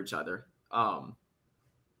fighting for each other.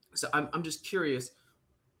 So I'm just curious,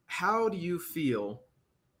 how do you feel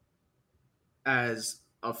as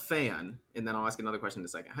a fan? And then I'll ask another question in a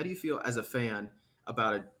second. How do you feel as a fan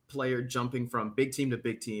about a player jumping from big team to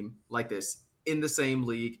big team like this in the same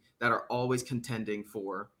league that are always contending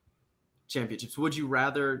for championships? Would you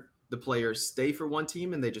rather the players stay for one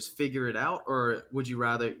team and they just figure it out, or would you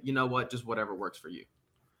rather, just whatever works for you?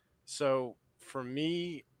 So for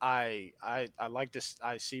me, I like this.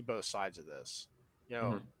 I see both sides of this.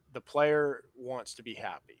 The player wants to be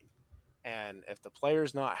happy. And if the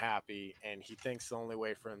player's not happy and he thinks the only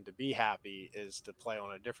way for him to be happy is to play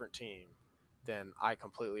on a different team, then I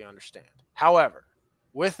completely understand. However,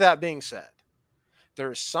 with that being said,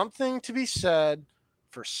 there's something to be said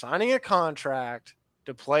for signing a contract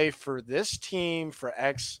to play for this team for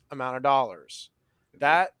X amount of dollars.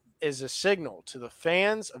 That is a signal to the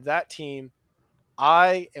fans of that team,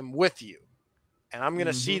 I am with you, and I'm going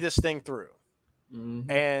to see this thing through.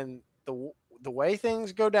 And the way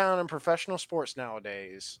things go down in professional sports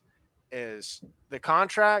nowadays is the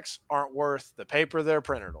contracts aren't worth the paper they're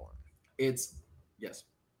printed on. Yes.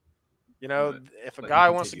 If a guy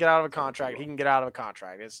wants to get out of a contract, he can get out of a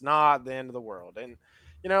contract. It's not the end of the world. And,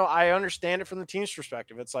 I understand it from the team's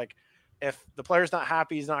perspective. It's like, if the player's not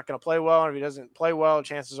happy, he's not going to play well. And if he doesn't play well,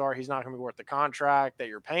 chances are he's not going to be worth the contract that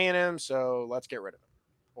you're paying him. So let's get rid of him.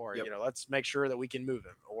 Or, let's make sure that we can move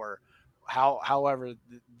him. Or however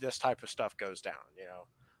this type of stuff goes down,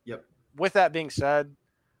 Yep. With that being said,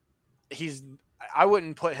 I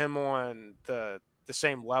wouldn't put him on the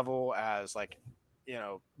same level as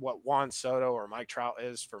what Juan Soto or Mike Trout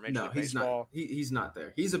is for Major League Baseball. He's not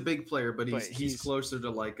there. He's a big player, but he's closer to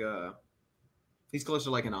like an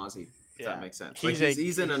Ozzie, if that makes sense.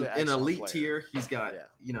 He's in an elite player. Tier. He's got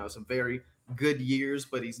some very good years,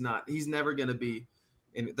 but he's never going to be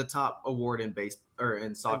in the top award in base or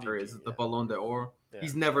in soccer MVP, is the Ballon d'Or. Yeah.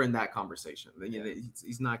 He's never in that conversation.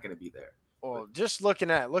 He's not going to be there. Well, just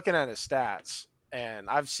looking at his stats, and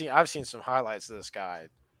I've seen some highlights of this guy.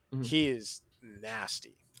 Mm-hmm. He is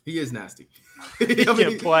nasty. He is nasty. He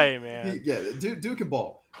can play, man. Dude can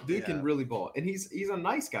ball. Dude can really ball, and he's a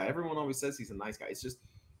nice guy. Everyone always says he's a nice guy. It's just,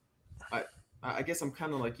 I guess I'm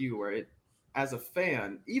kind of like you, where as a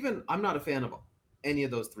fan, even I'm not a fan of any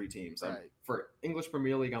of those three teams. Right. For English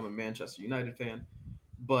Premier League, I'm a Manchester United fan,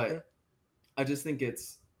 but I just think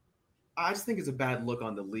it's a bad look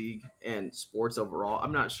on the league and sports overall.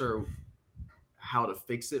 I'm not sure how to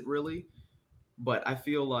fix it really, but I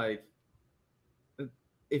feel like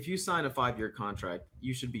if you sign a 5-year contract,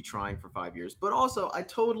 you should be trying for 5 years. But also, I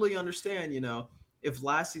totally understand,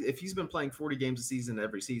 if he's been playing 40 games a season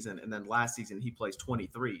every season, and then last season he plays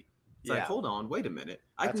 23, it's like, hold on, wait a minute.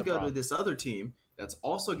 I can go to this other team that's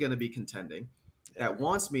also going to be contending that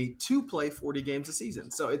wants me to play 40 games a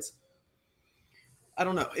season. So I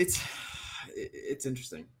don't know. It's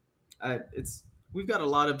interesting. We've got a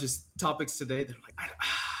lot of just topics today that are like,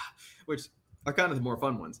 which are kind of the more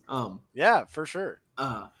fun ones. Yeah, for sure.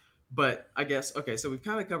 But I guess, okay, so we've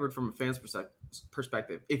kind of covered from a fan's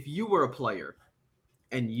perspective. If you were a player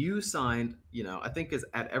and you signed, I think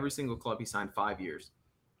at every single club he signed 5 years.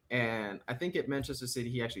 And I think at Manchester City,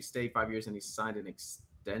 he actually stayed 5 years and he signed an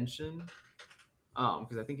extension.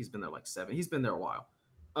 Because I think he's been there like 7. He's been there a while.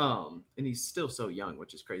 And he's still so young,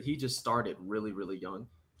 which is crazy. He just started really, really young.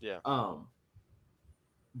 Yeah.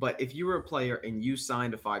 But if you were a player and you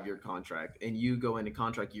signed a 5-year contract and you go into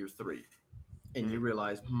contract year 3 and you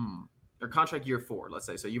realize, or contract year 4, let's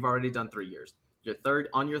say, so you've already done 3 years your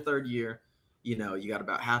third year. You know, you got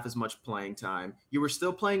about half as much playing time. You were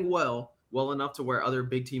still playing well enough to where other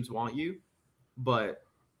big teams want you, but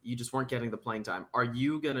you just weren't getting the playing time. Are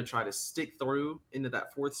you going to try to stick through into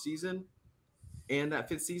that fourth season and that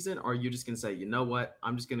fifth season? Or are you just going to say, you know what,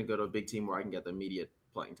 I'm just going to go to a big team where I can get the immediate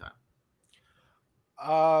playing time?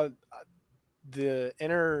 Uh, the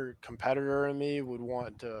inner competitor in me would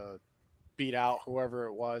want to beat out whoever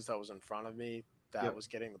it was that was in front of me that Yep. was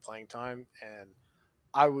getting the playing time, and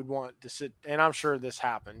I would want to sit. And I'm sure this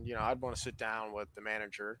happened. You know, I'd want to sit down with the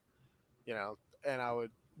manager. You know, and I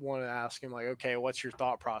would want to ask him like, okay, what's your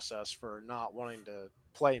thought process for not wanting to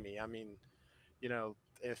play me? I mean, you know,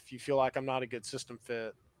 if you feel like I'm not a good system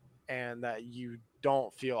fit and that you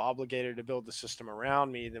don't feel obligated to build the system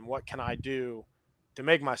around me, then what can I do to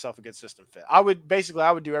make myself a good system fit? I would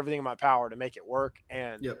do everything in my power to make it work.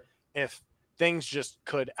 And Yep. if things just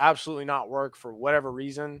could absolutely not work for whatever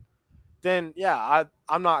reason, then yeah,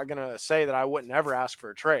 I'm not going to say that I wouldn't ever ask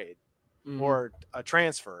for a trade Mm-hmm. or a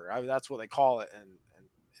transfer. That's what they call it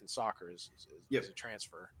in soccer Yep. is a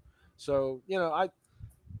transfer. So, you know,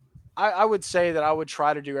 I would say that I would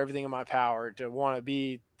try to do everything in my power to want to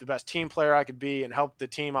be the best team player I could be and help the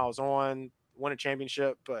team I was on win a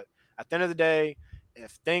championship. But at the end of the day,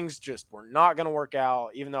 if things just were not going to work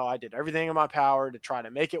out, even though I did everything in my power to try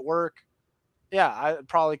to make it work, yeah, I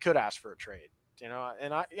probably could ask for a trade. You know,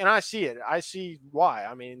 and I see it. I see why.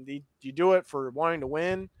 I mean, you do it for wanting to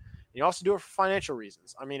win. You also do it for financial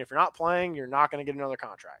reasons. I mean, if you're not playing, you're not going to get another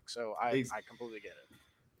contract. So I completely get it.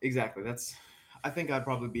 Exactly. I think I'd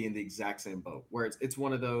probably be in the exact same boat where it's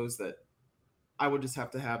one of those that I would just have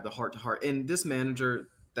to have the heart to heart. And this manager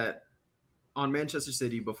that on Manchester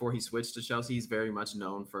City before he switched to Chelsea, he's very much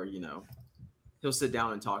known for, you know, he'll sit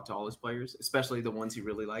down and talk to all his players, especially the ones he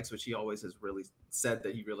really likes, which he always has really said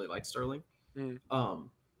that he really likes Sterling. Mm.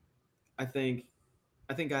 Um, I think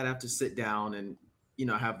I think I'd have to sit down and, you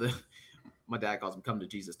know, have the my dad calls them come to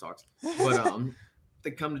Jesus talks. But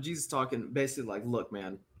the come to Jesus talk and basically like, look,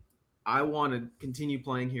 man, I want to continue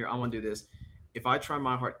playing here. I want to do this. If I try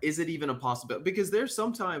my heart, is it even a possibility? Because there's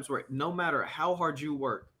some times where no matter how hard you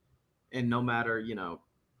work and no matter, you know,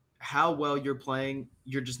 how well you're playing,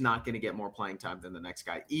 you're just not going to get more playing time than the next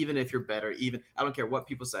guy. Even if you're better, even I don't care what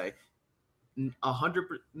people say, 100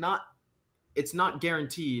 not it's not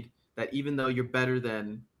guaranteed that even though you're better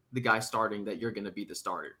than the guy starting, that you're going to be the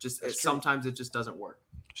starter. Just sometimes it just doesn't work.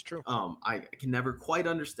 It's true. I can never quite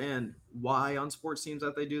understand why on sports teams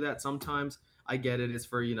that they do that. Sometimes I get it; it's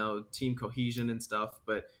for, you know, team cohesion and stuff.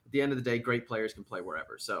 But at the end of the day, great players can play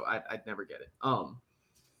wherever. So I'd never get it.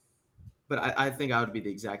 But I think I would be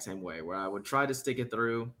the exact same way, where I would try to stick it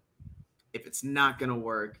through. If it's not going to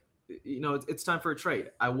work, you know, it's time for a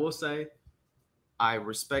trade. I will say I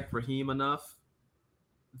respect Raheem enough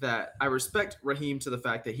that I respect Raheem to the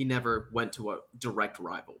fact that he never went to a direct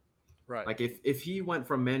rival. Right. Like if he went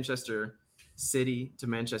from Manchester City to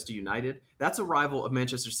Manchester United, that's a rival of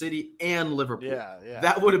Manchester City and Liverpool. Yeah.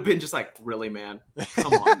 That would have been just like, really, man?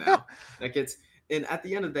 Come on now. Like and at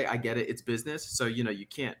the end of the day, I get it. It's business. So, you know, you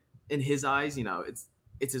can't, in his eyes, you know,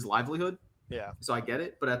 it's his livelihood. Yeah. So I get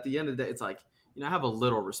it. But at the end of the day, it's like, you know, have a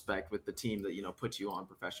little respect with the team that, you know, put you on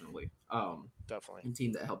professionally. Definitely. And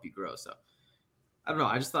team that help you grow. So I don't know.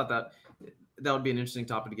 I just thought that would be an interesting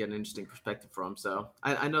topic to get an interesting perspective from. So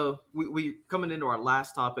I know we coming into our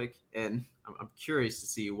last topic, and I'm curious to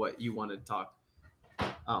see what you want to talk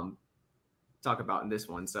about in this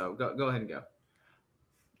one. So go ahead and go.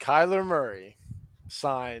 Kyler Murray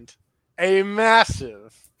signed a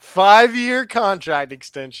massive 5-year contract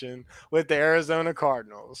extension with the Arizona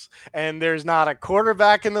Cardinals. And there's not a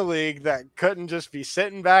quarterback in the league that couldn't just be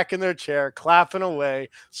sitting back in their chair, clapping away,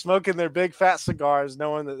 smoking their big fat cigars,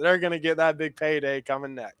 knowing that they're going to get that big payday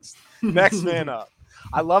coming next. Next man up.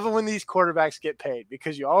 I love it when these quarterbacks get paid,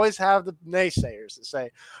 because you always have the naysayers that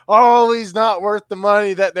say, oh, he's not worth the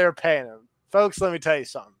money that they're paying him. Folks, let me tell you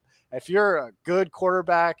something. If you're a good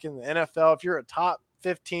quarterback in the NFL, if you're a top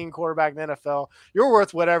 15 quarterback in the NFL, you're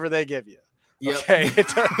worth whatever they give you. Yep. Okay.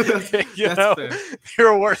 you know, fair.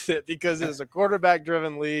 You're worth it, because it's a quarterback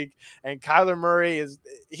driven league, and Kyler Murray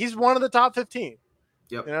he's one of the top 15.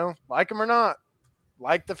 Yep. You know, like him or not,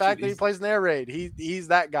 like the fact that he plays in the air raid, he's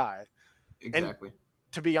that guy. Exactly. And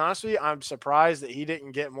to be honest with you, I'm surprised that he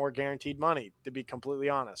didn't get more guaranteed money, to be completely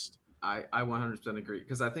honest. I 100% agree,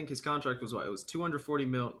 because I think his contract was what? It was $240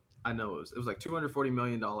 million. I know it was like $240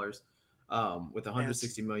 million. With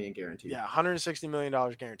 $160 million guaranteed. Yeah, $160 million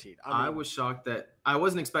guaranteed. I was shocked that I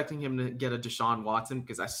wasn't expecting him to get a Deshaun Watson,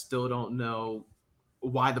 because I still don't know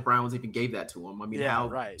why the Browns even gave that to him. I mean,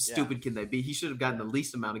 how stupid can they be? He should have gotten the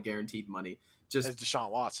least amount of guaranteed money. Just as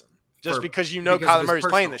Deshaun Watson. just because because of Kyler his Murray's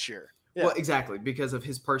playing personal- this year. Yeah. Well, exactly, because of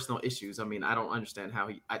his personal issues. I mean, I don't understand how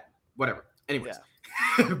whatever. Anyways,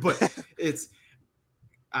 but it's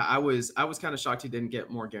I was kind of shocked he didn't get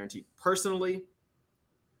more guaranteed. Personally,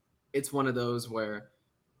 it's one of those where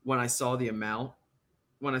when I saw the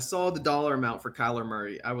dollar amount for Kyler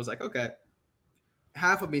Murray, I was like, okay.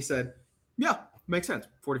 Half of me said, yeah, makes sense.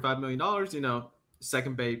 $45 million,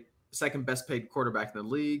 second best paid quarterback in the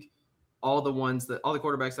league. All the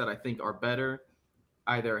quarterbacks that I think are better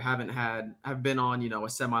either have been on, a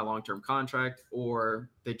semi-long-term contract, or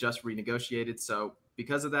they just renegotiated. So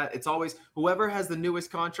because of that, it's always whoever has the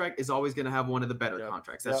newest contract is always going to have one of the better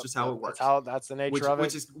contracts. That's just how it works. That's the nature of it.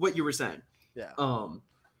 Which is what you were saying. Yeah.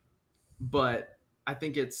 But I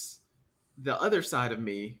think it's the other side of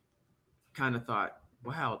me kind of thought,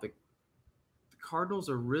 wow, the Cardinals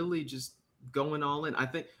are really just going all in. I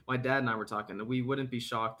think my dad and I were talking, and we wouldn't be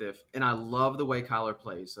shocked if, and I love the way Kyler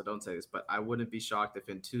plays, so don't say this, but I wouldn't be shocked if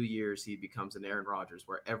in 2 years he becomes an Aaron Rodgers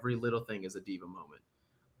where every little thing is a diva moment.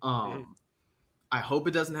 I hope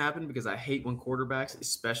it doesn't happen because I hate when quarterbacks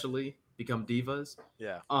especially become divas.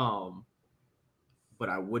 Yeah. But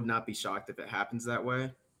I would not be shocked if it happens that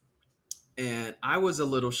way. And I was a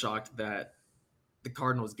little shocked that the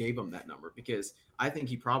Cardinals gave him that number because I think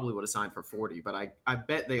he probably would have signed for 40, but I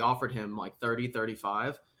bet they offered him like 30,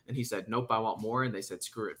 35, and he said, nope, I want more. And they said,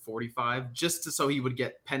 screw it, 45, so he would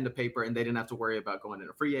get pen to paper and they didn't have to worry about going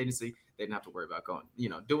into free agency. They didn't have to worry about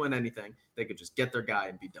doing anything. They could just get their guy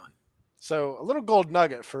and be done. So a little gold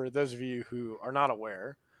nugget for those of you who are not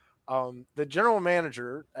aware. The general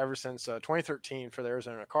manager ever since 2013 for the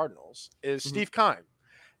Arizona Cardinals is Steve Keim.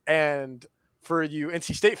 And for you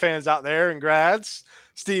NC State fans out there and grads,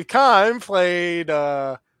 Steve Keim played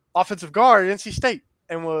offensive guard at NC State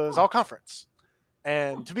and was all conference.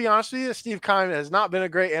 And to be honest with you, Steve Keim has not been a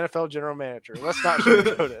great NFL general manager. Let's not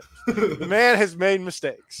sugarcoat it. The man has made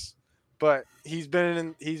mistakes, but he's been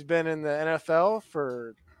in the NFL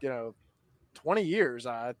for 20 years.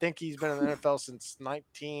 I think he's been in the NFL since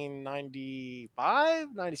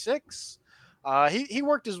 1995, 96. He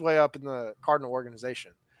worked his way up in the Cardinal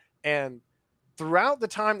organization. And throughout the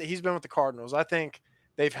time that he's been with the Cardinals, I think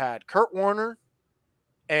they've had Kurt Warner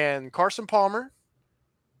and Carson Palmer.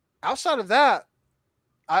 Outside of that,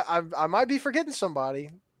 I might be forgetting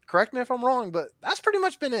somebody. Correct me if I'm wrong, but that's pretty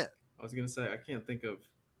much been it. I was going to say, I can't think of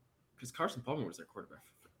 – because Carson Palmer was their quarterback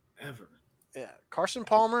forever. Yeah, Carson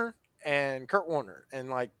Palmer and Kurt Warner.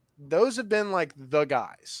 And, those have been, the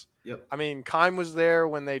guys. Yep. I mean, Keim was there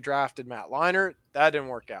when they drafted Matt Leinart. That didn't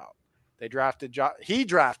work out. He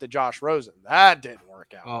drafted Josh Rosen. That didn't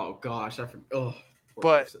work out. Oh gosh,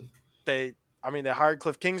 but they hired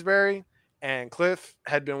Cliff Kingsbury, and Cliff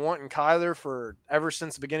had been wanting Kyler ever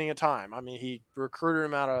since the beginning of time. I mean, he recruited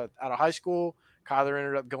him out of high school. Kyler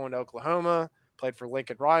ended up going to Oklahoma, played for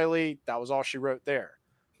Lincoln Riley. That was all she wrote there.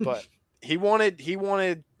 But he wanted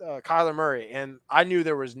Kyler Murray, and I knew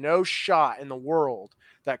there was no shot in the world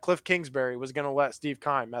that Cliff Kingsbury was going to let Steve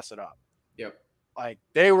Keim mess it up. Yep.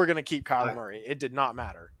 They were going to keep Kyler Murray. It did not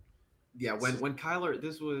matter. Yeah, when Kyler,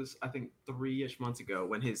 this was, I think, 3-ish months ago,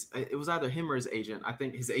 when it was either him or his agent. I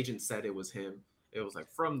think his agent said it was him. It was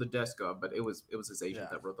from the desk up, but it was his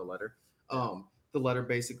agent that wrote the letter. The letter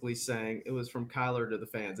basically saying it was from Kyler to the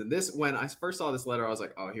fans. And when I first saw this letter, I was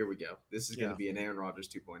like, oh, here we go. This is going to be an Aaron Rodgers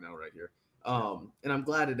 2.0 right here. And I'm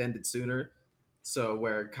glad it ended sooner. So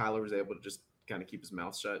where Kyler was able to just kind of keep his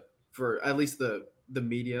mouth shut for at least the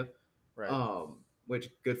media. Right. Which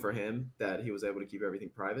good for him that he was able to keep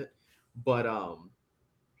everything private. But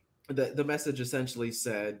the message essentially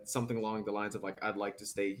said something along the lines of I'd like to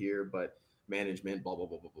stay here, but management, blah blah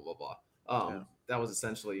blah blah blah blah blah. That was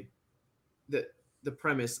essentially the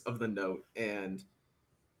premise of the note. And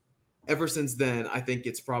ever since then, I think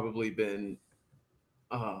it's probably been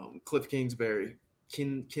Cliff Kingsbury.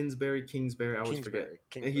 Kingsbury. I always forget.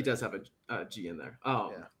 He does have a G in there.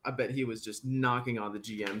 I bet he was just knocking on the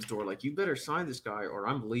GM's door you better sign this guy or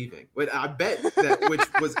I'm leaving. But I bet that which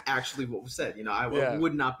was actually what was said. I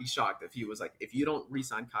would not be shocked if he was if you don't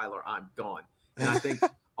re-sign Kyler, I'm gone. And I think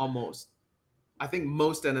most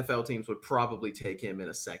NFL teams would probably take him in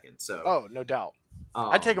a second. So no doubt.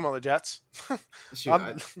 I'd take him on the Jets. Shoot,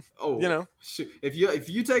 if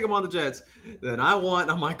you take him on the Jets, then I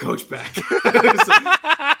want my coach back.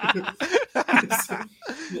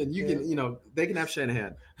 And you can, they can have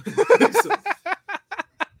Shanahan.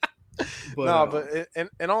 But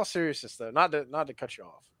in all seriousness, though, not to cut you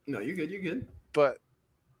off. No, you're good. You're good. But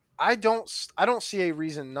I don't see a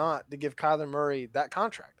reason not to give Kyler Murray that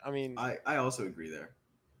contract. I mean, I also agree there.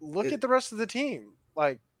 Look at the rest of the team,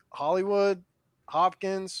 Hollywood,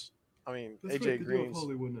 Hopkins. I mean, AJ Green's.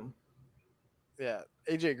 Hollywood now. Yeah,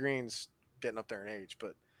 AJ Green's getting up there in age,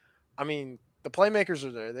 but I mean, the playmakers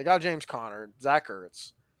are there. They got James Conner, Zach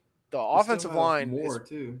Ertz. The They still offensive have line more is,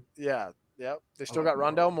 too. yeah, yep. They I still like got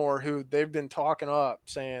Rondell Moore. Moore, who they've been talking up,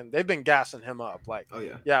 saying they've been gassing him up. Like, Oh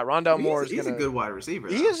yeah. yeah, Rondell Moore is He's a gonna. good wide receiver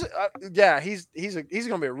He though. is, yeah, he's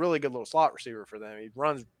gonna be a really good little slot receiver for them. He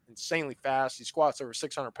runs insanely fast. He squats over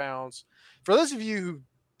 600 pounds. For those of you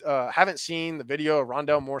who haven't seen the video of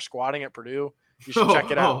Rondell Moore squatting at Purdue, you should check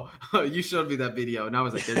it out. You showed me that video, and I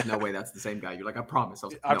was like, "There's no way that's the same guy." You're like, "I promise." I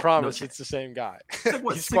was like, I "No, no promise chance." it's the same guy. It's like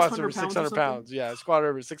what, He squats 600 over pounds or 600 something? pounds. Yeah, squatted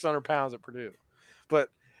over 600 pounds at Purdue. But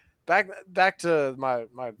back to my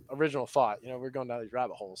original thought. We're going down these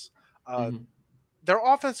rabbit holes. Mhm. Their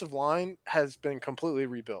offensive line has been completely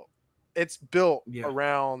rebuilt. It's built Yeah.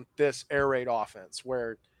 around this air raid offense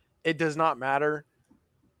where it does not matter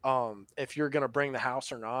if you're going to bring the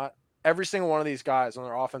house or not. Every single one of these guys on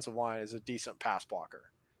their offensive line is a decent pass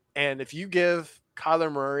blocker. And if you give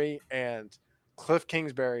Kyler Murray and Cliff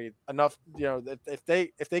Kingsbury enough, if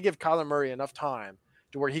they give Kyler Murray enough time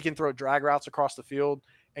to where he can throw drag routes across the field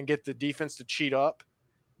and get the defense to cheat up,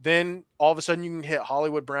 then all of a sudden you can hit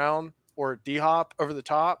Hollywood Brown or D-Hop over the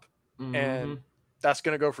top, and that's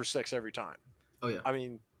going to go for 6 every time. Oh yeah. I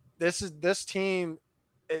mean, this team,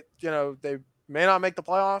 they may not make the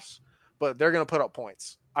playoffs, but they're going to put up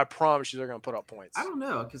points. I promise you they're going to put up points. I don't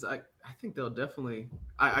know, because I think they'll definitely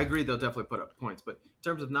 – I agree they'll definitely put up points. But in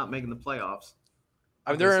terms of not making the playoffs –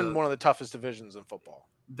 I mean, they're in one of the toughest divisions in football.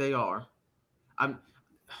 They are. Yeah,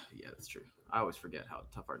 that's true. I always forget how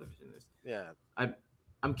tough our division is. Yeah.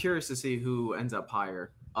 I'm curious to see who ends up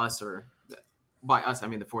higher, us or – by us, I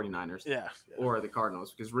mean the 49ers. Yeah. Or the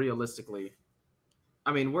Cardinals, because realistically –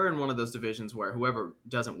 I mean, we're in one of those divisions where whoever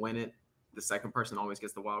doesn't win it, the second person always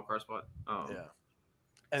gets the wild card spot. Yeah.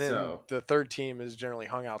 And then the third team is generally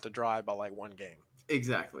hung out to dry by like one game.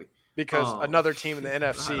 Exactly. Because another team in the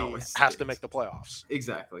NFC has to make the playoffs.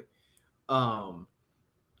 Exactly.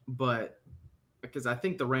 But because I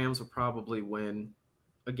think the Rams will probably win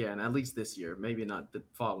again, at least this year. Maybe not the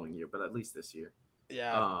following year, but at least this year.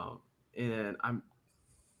 Yeah. And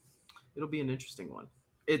it'll be an interesting one.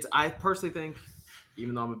 I personally think,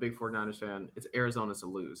 even though I'm a big 49ers fan, it's Arizona's to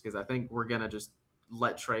lose, because I think we're going to just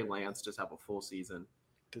let Trey Lance just have a full season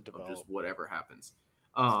of just whatever happens.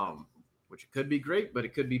 Which could be great, but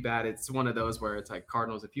it could be bad. It's one of those where it's like,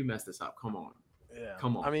 Cardinals, if you mess this up, come on. Yeah.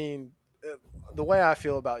 Come on. I mean, the way I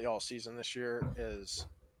feel about y'all season this year is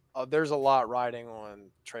there's a lot riding on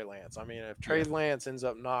Trey Lance. I mean, if Trey Lance ends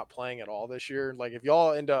up not playing at all this year, like if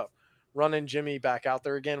y'all end up running Jimmy back out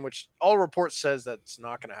there again, which all reports says that's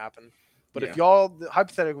not going to happen. But if y'all,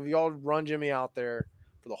 hypothetically, if y'all run Jimmy out there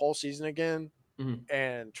for the whole season again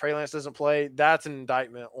and Trey Lance doesn't play, that's an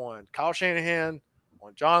indictment on Kyle Shanahan,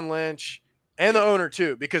 on John Lynch, and the owner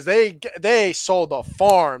too, because they sold the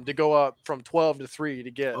farm to go up from 12 to 3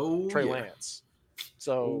 to get Trey Lance.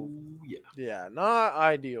 So yeah, not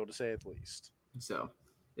ideal to say at least. So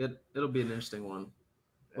it'll be an interesting one.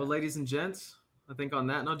 Yeah. Well, ladies and gents, I think on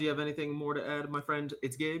that note, do you have anything more to add, my friend?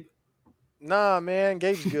 It's Gabe. Nah, man,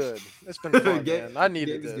 Gabe's good. It's been fun, man. I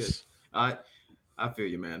needed this. Good. I feel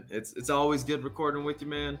you, man. It's always good recording with you,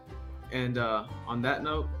 man. And on that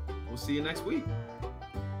note, we'll see you next week.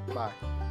 Bye.